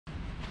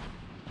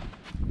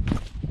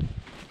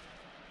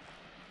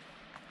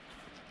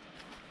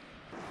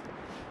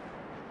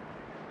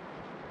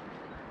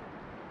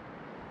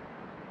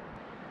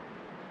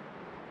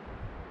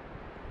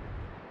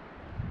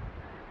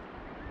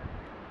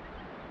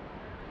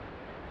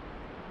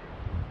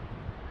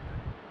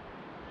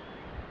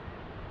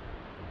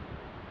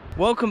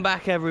Welcome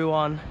back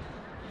everyone,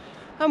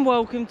 and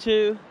welcome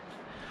to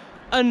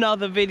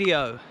another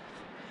video.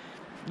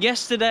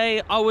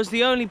 Yesterday I was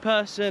the only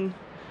person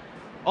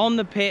on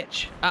the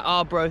pitch at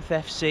Montrose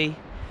FC.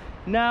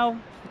 Now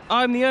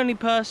I'm the only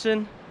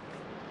person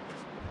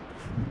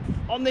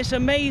on this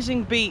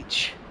amazing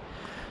beach,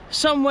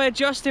 somewhere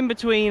just in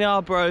between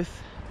Montrose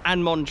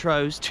and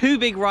Montrose, two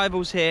big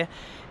rivals here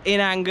in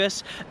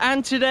Angus.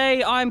 And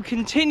today I'm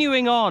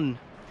continuing on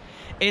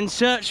in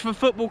search for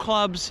football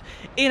clubs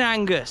in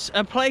Angus,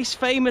 a place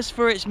famous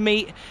for its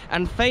meat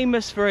and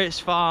famous for its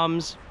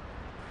farms.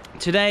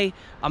 Today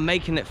I'm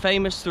making it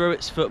famous through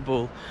its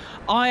football.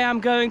 I am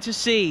going to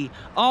see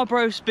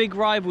Arbroath's big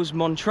rivals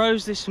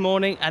Montrose this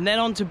morning, and then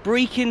on to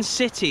Brechin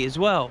City as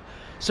well.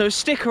 So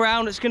stick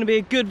around, it's going to be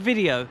a good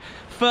video.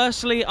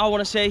 Firstly, I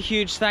want to say a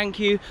huge thank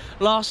you.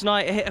 Last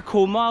night I hit a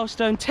cool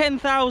milestone,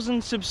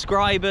 10,000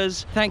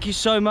 subscribers. Thank you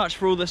so much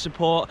for all the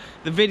support.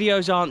 The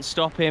videos aren't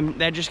stopping,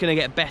 they're just going to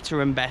get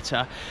better and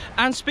better.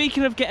 And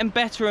speaking of getting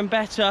better and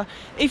better,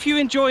 if you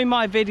enjoy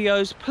my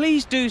videos,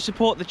 please do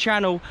support the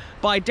channel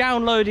by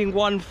downloading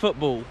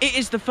OneFootball. It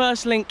is the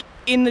first link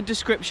in the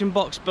description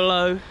box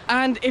below,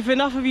 and if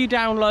enough of you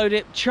download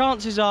it,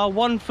 chances are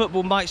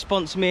OneFootball might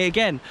sponsor me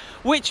again,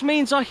 which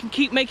means I can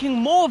keep making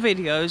more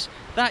videos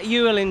that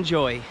you will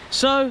enjoy.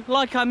 So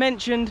like I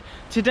mentioned,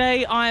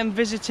 today I am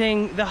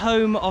visiting the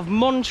home of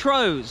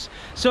Montrose.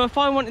 So if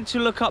I wanted to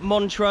look up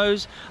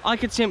Montrose, I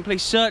could simply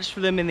search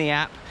for them in the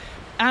app,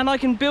 and I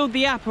can build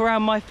the app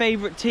around my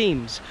favorite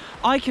teams.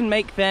 I can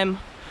make them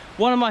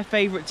one of my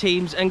favorite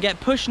teams and get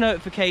push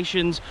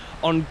notifications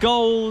on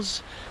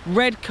goals,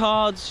 red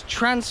cards,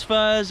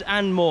 transfers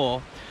and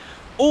more.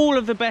 All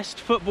of the best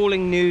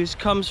footballing news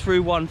comes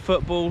through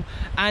OneFootball,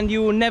 and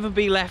you will never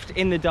be left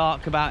in the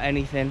dark about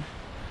anything.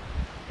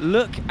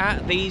 Look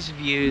at these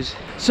views.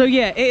 So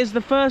yeah, it is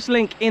the first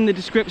link in the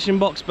description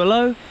box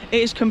below.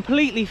 It is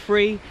completely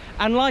free,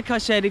 and like I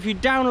said, if you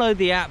download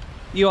the app,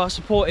 you are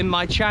supporting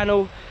my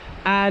channel.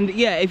 And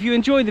yeah, if you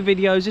enjoy the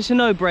videos, it's a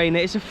no-brainer.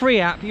 It's a free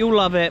app, you'll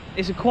love it.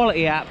 It's a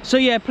quality app. So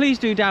yeah, please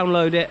do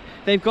download it.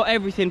 They've got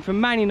everything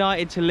from Man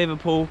United to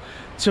Liverpool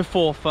to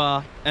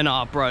Forfar and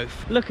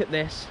Arbroath. Look at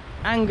this.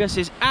 Angus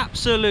is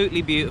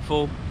absolutely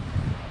beautiful.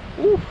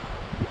 Ooh.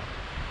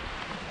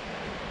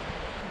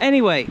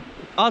 Anyway,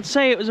 I'd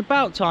say it was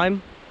about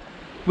time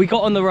we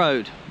got on the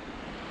road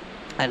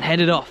and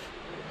headed off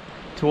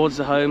towards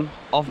the home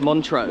of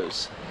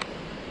Montrose.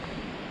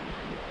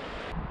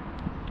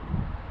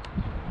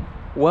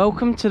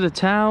 Welcome to the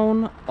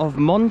town of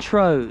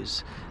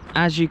Montrose.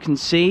 As you can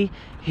see,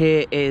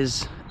 here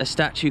is a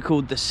statue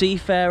called the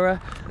Seafarer,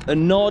 a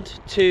nod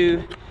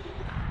to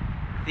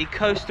the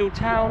coastal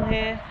town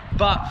here.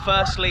 But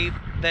firstly,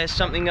 there's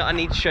something that I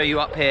need to show you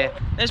up here.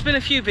 There's been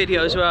a few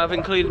videos where I've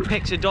included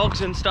pics of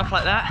dogs and stuff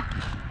like that,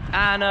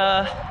 and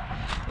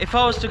if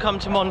I was to come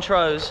to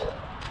Montrose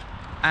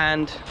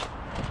and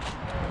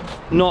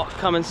not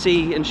come and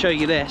see and show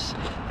you this,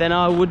 then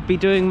I would be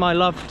doing my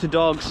love to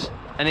dogs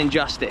an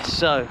injustice.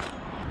 So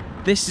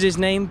this is his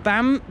name,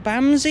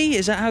 Bamse,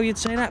 is that how you'd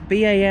say that?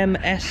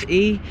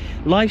 B-A-M-S-E,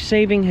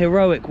 life-saving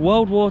heroic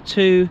World War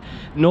II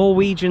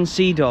Norwegian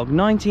sea dog,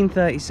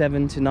 1937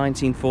 to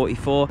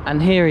 1944.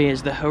 And here he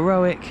is, the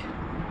heroic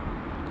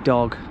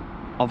dog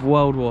of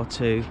World War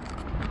II.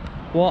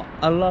 What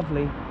a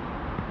lovely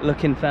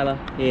looking fella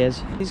he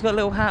is. He's got a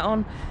little hat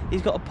on,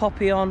 he's got a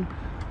poppy on.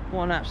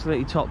 What an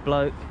absolutely top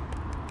bloke.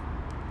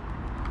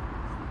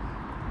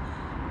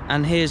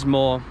 And here's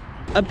more.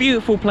 A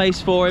beautiful place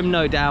for him,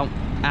 no doubt,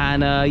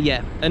 and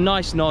yeah, a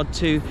nice nod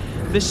to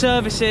the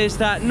services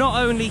that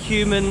not only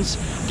humans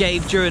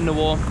gave during the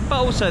war, but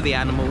also the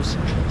animals.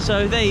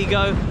 So there you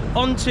go,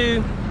 on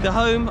to the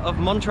home of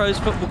Montrose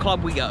Football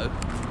Club we go.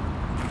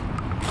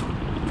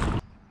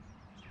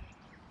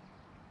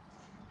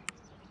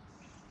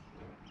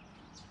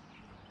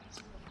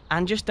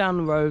 And just down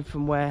the road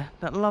from where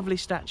that lovely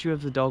statue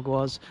of the dog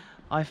was,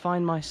 I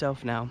find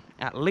myself now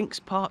at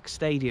Glebe Park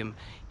Stadium,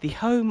 the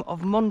home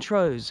of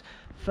Montrose.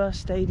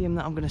 First stadium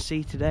that I'm going to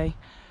see today.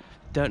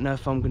 Don't know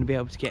if I'm going to be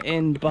able to get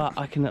in, but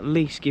I can at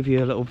least give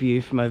you a little view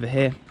from over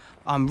here.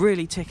 I'm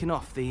really ticking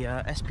off the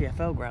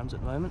SPFL grounds at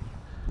the moment.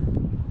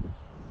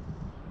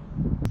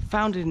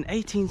 Founded in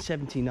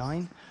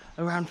 1879,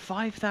 around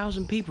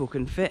 5,000 people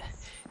can fit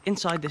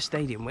inside this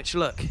stadium, which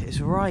look,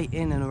 is right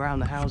in and around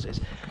the houses,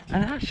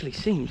 and it actually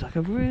seems like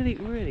a really,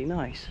 really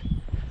nice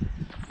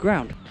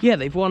ground. Yeah,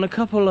 they've won a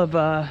couple of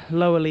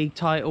lower league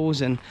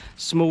titles and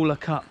smaller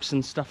cups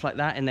and stuff like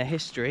that in their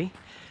history,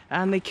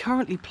 and they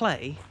currently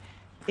play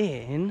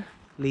in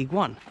League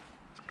One.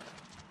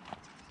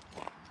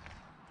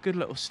 Good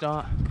little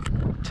start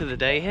to the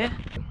day here.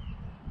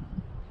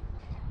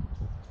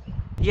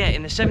 Yeah,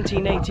 in the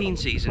 17-18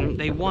 season,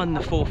 they won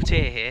the 4th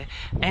tier here,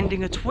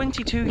 ending a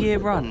 22-year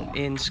run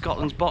in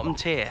Scotland's bottom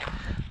tier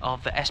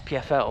of the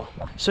SPFL.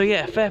 So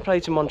yeah, fair play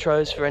to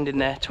Montrose for ending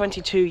their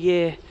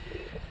 22-year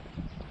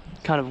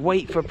kind of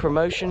wait for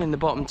promotion in the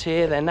bottom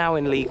tier. They're now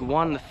in League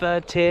One, the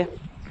 3rd tier.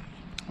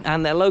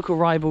 And their local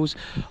rivals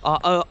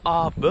are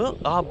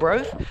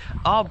Arbroath,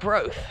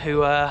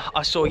 who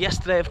I saw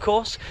yesterday, of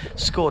course,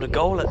 scored a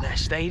goal at their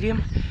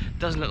stadium.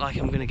 Doesn't look like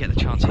I'm going to get the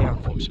chance here,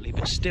 unfortunately,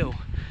 but still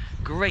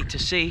great to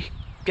see.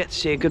 Get to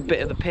see a good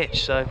bit of the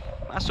pitch, so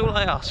that's all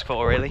I ask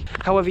for, really.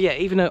 However, yeah,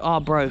 even though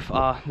Arbroath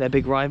are their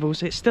big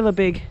rivals, it's still a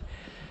big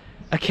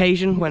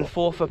occasion when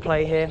Forfar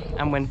play here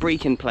and when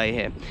Brechin play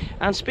here.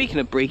 And speaking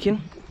of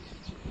Brechin,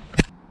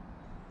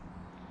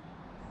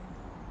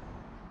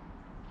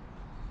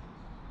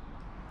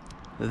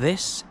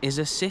 this is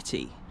a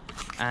city,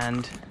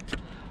 and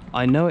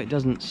I know it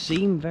doesn't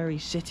seem very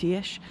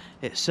city-ish.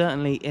 It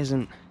certainly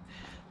isn't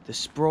the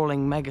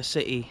sprawling mega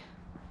city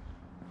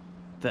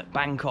that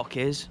Bangkok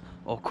is,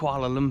 or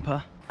Kuala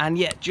Lumpur. And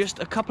yet, just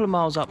a couple of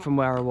miles up from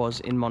where I was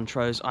in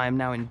Montrose, I am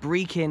now in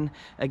Brechin,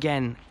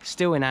 again,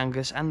 still in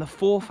Angus, and the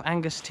 4th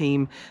Angus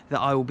team that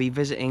I will be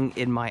visiting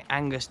in my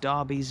Angus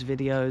Derbies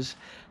videos.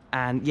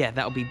 And yeah,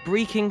 that'll be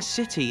Brechin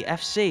City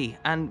FC,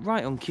 and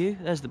right on cue,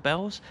 there's the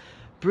bells.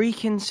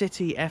 Brechin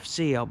City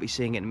FC I'll be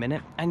seeing in a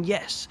minute, and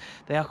yes,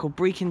 they are called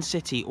Brechin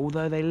City,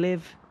 although they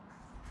live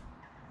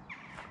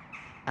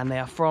and they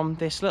are from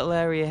this little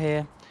area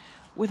here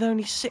with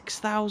only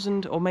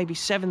 6,000 or maybe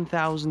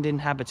 7,000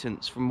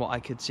 inhabitants from what I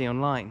could see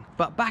online.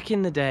 But back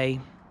in the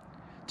day,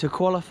 to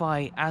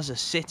qualify as a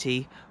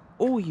city,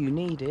 all you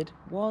needed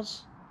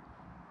was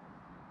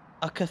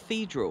a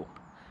cathedral,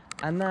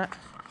 and that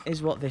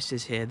is what this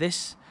is here.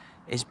 This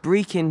is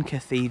Brechin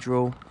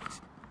Cathedral,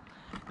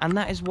 and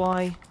that is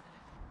why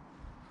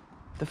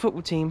the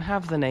football team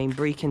have the name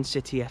Brechin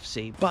City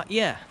FC. But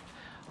yeah,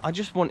 I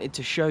just wanted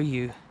to show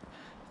you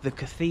the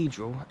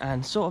cathedral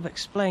and sort of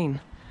explain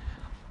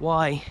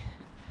why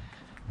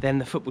then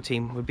the football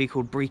team would be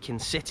called Brechin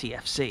City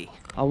FC.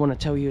 I want to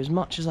tell you as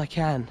much as I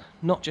can,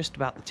 not just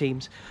about the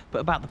teams, but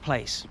about the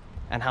place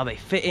and how they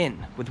fit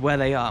in with where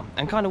they are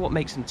and kind of what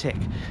makes them tick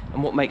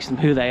and what makes them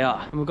who they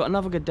are. And we've got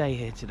another good day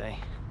here today.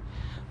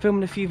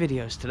 Filming a few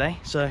videos today,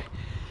 so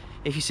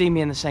if you see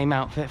me in the same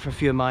outfit for a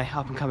few of my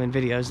up and coming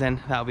videos, then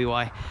that'll be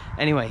why.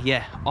 Anyway,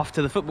 yeah, off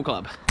to the football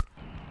club.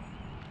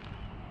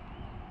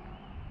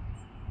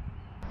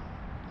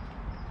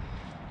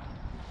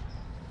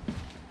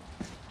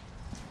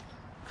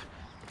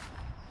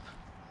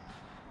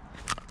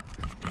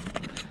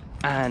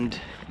 And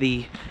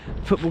the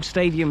football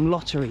stadium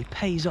lottery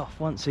pays off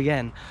once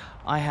again.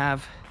 I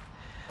have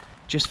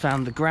just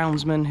found the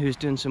groundsman who's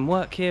doing some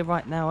work here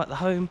right now at the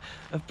home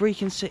of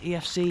Brechin City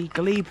FC,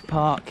 Glebe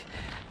Park,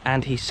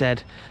 and he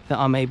said that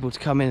I'm able to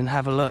come in and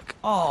have a look.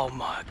 Oh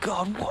my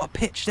god, what a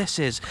pitch this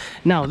is.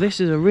 Now, this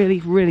is a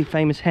really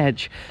famous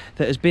hedge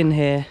that has been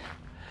here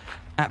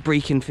at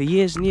Brechin for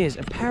years and years.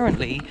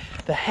 Apparently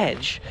the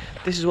hedge,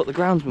 this is what the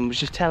groundsman was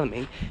just telling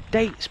me,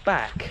 dates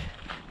back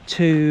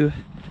to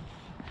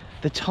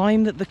the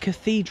time that the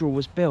cathedral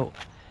was built.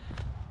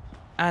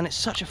 And it's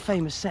such a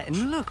famous setting.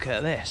 Look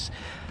at this,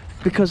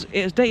 because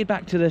it was dated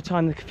back to the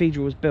time the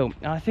cathedral was built.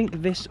 And I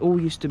think this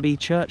all used to be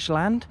church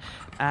land,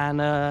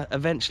 and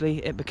eventually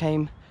it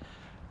became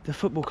the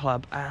football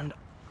club. And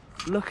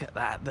look at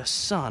that, the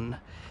sun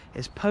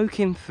is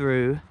poking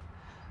through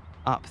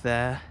up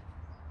there.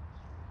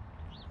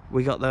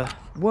 We got the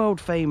world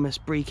famous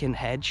Brechin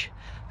hedge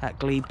at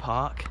Glebe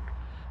Park.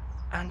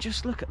 And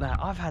just look at that,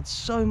 I've had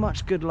so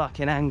much good luck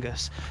in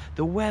Angus.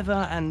 The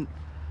weather and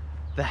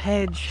the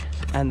hedge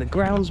and the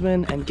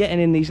groundsman and getting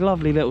in these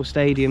lovely little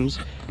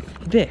stadiums.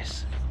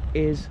 This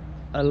is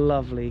a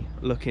lovely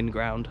looking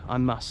ground, I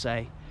must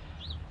say.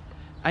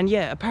 And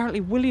yeah, apparently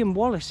William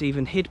Wallace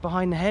even hid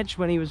behind the hedge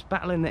when he was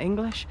battling the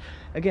English.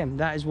 Again,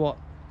 that is what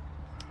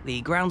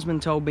the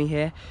groundsman told me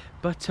here.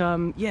 But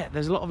yeah,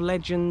 there's a lot of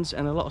legends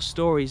and a lot of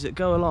stories that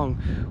go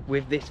along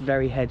with this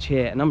very hedge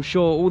here. And I'm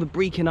sure all the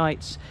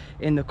Brechinites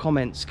in the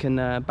comments can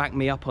back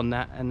me up on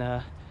that and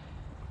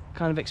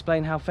kind of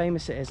explain how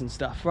famous it is and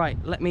stuff. Right,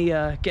 let me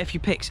get a few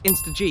pics.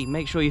 Insta G,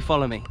 make sure you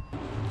follow me.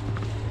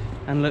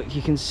 And look,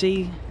 you can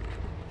see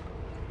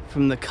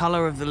from the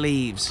colour of the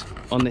leaves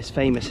on this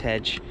famous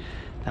hedge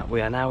that we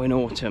are now in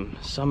autumn.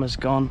 Summer's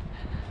gone,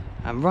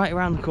 and right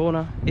around the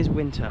corner is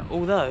winter.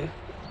 Although,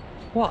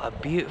 what a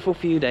beautiful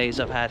few days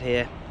I've had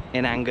here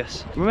in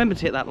Angus. Remember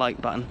to hit that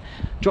like button,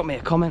 drop me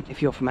a comment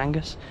if you're from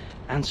Angus,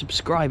 and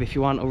subscribe if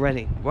you aren't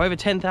already. We're over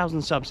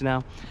 10,000 subs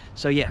now,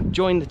 so yeah,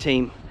 join the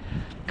team.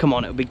 Come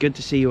on, it'll be good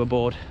to see you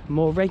aboard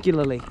more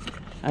regularly,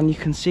 and you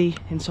can see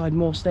inside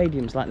more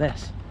stadiums like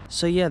this.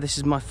 So yeah, this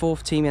is my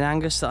 4th team in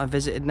Angus that I've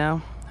visited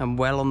now. I'm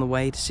well on the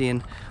way to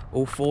seeing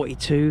all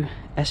 42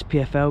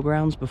 SPFL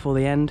grounds before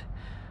the end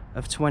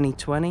of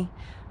 2020.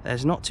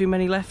 There's not too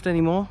many left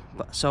anymore,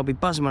 but so I'll be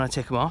buzzing when I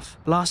tick them off.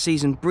 Last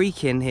season,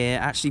 Brechin here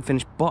actually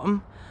finished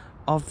bottom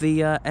of the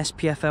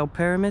SPFL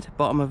pyramid,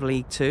 bottom of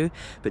League 2,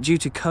 but due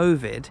to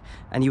COVID,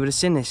 and you would have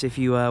seen this if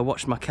you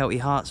watched my Kelty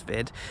Hearts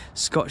vid,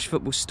 Scottish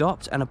football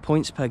stopped, and a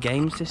points per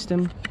game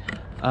system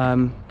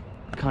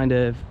kind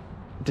of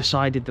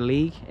decided the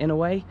league in a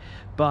way.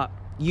 But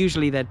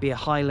usually there'd be a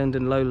Highland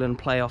and Lowland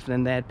playoff, and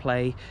then they'd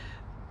play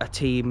a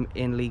team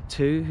in League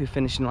 2 who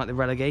finished in like the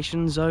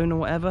relegation zone or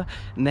whatever,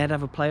 and they'd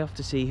have a playoff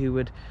to see who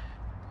would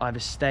either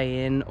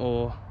stay in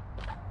or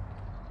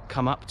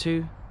come up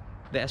to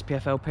the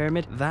SPFL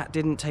pyramid. That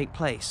didn't take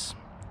place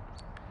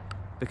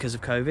because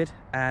of COVID,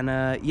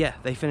 and yeah,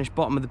 they finished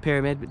bottom of the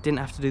pyramid but didn't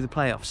have to do the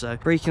playoffs. So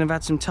Brechin have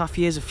had some tough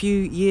years. A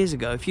few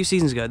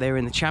seasons ago, they were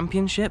in the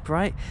championship,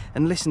 right?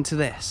 And listen to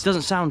this. It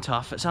doesn't sound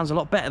tough. It sounds a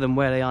lot better than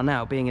where they are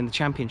now, being in the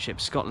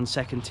championship, Scotland's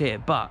second tier,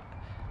 but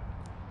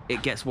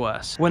it gets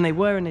worse. When they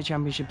were in the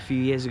championship a few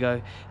years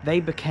ago,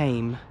 they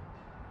became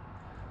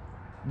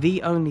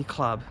the only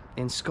club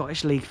in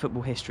Scottish League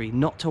football history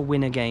not to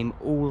win a game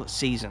all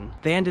season.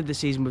 They ended the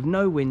season with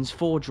no wins,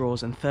 4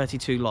 draws and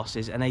 32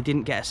 losses, and they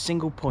didn't get a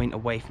single point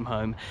away from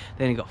home.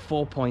 They only got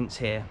 4 points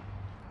here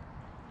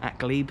at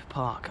Glebe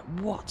Park.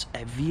 What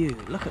a view.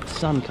 Look at the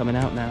sun coming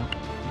out now.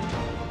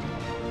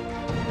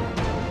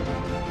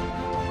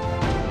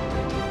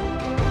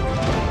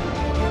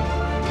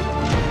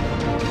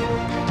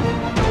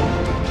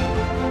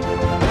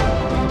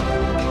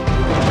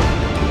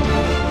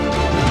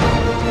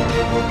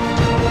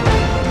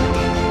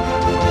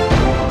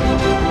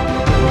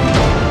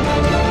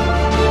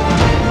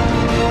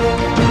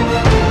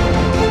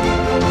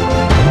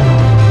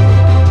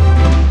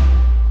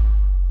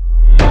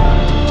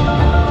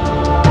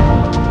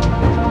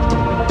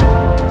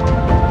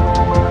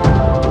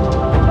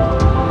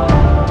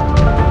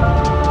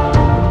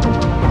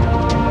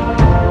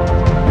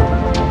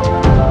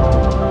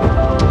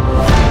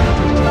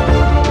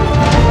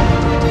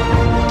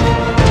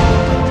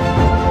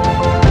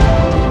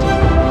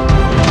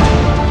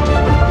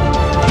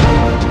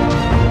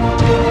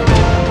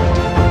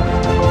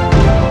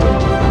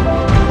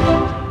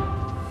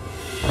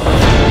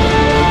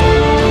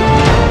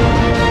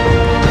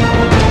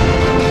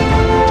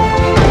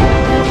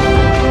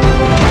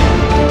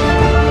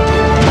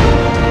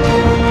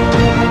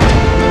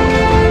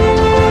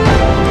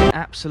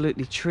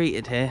 Absolutely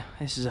treated here.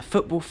 This is a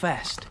football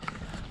fest.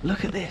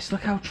 Look at this.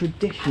 Look how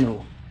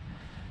traditional.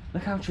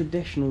 Look how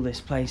traditional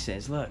this place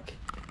is. Look.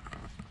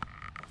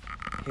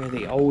 Here are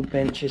the old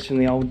benches from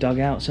the old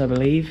dugouts, I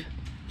believe.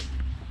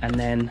 And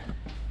then,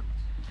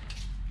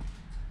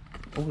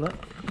 oh look,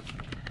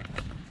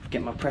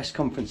 get my press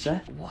conference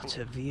there. What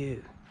a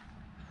view.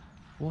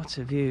 What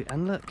a view.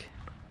 And look,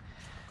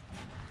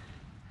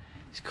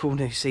 these cool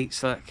new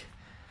seats, look,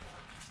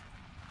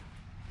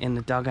 in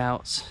the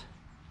dugouts.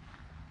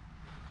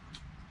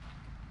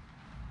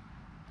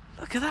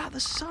 Look at that, the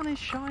sun is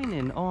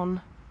shining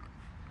on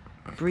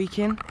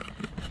Brechin,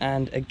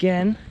 and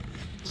again,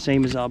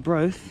 same as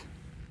Arbroath,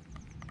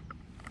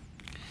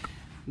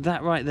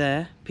 that right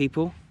there,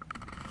 people,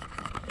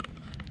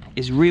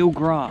 is real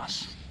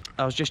grass.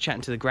 I was just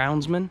chatting to the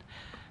groundsman,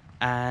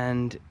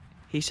 and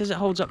he says it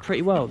holds up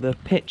pretty well. The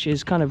pitch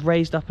is kind of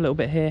raised up a little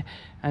bit here,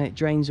 and it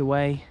drains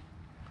away.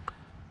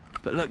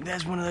 But look,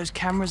 there's one of those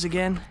cameras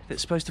again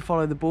that's supposed to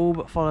follow the ball,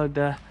 but followed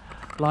the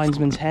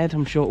linesman's head.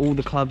 I'm sure all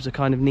the clubs are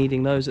kind of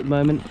needing those at the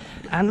moment.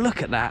 And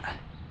look at that.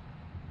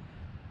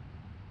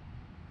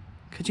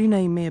 Could you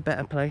name me a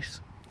better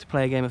place to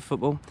play a game of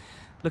football?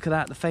 Look at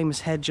that, the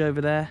famous hedge over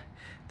there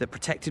that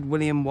protected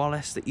William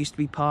Wallace, that used to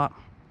be part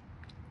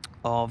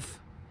of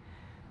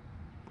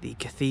the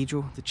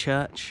cathedral, the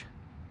church.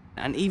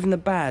 And even the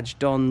badge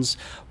dons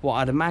what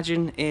I'd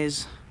imagine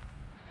is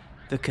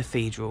the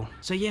cathedral.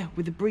 So yeah,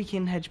 with the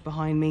Brechin hedge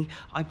behind me,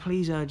 I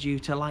please urge you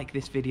to like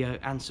this video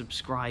and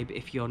subscribe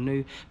if you're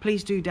new.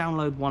 Please do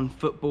download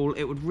OneFootball.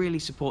 It would really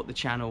support the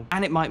channel,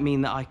 and it might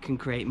mean that I can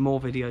create more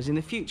videos in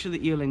the future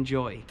that you'll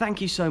enjoy.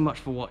 Thank you so much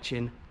for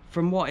watching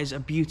from what is a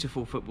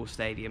beautiful football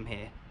stadium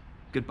here.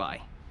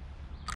 Goodbye.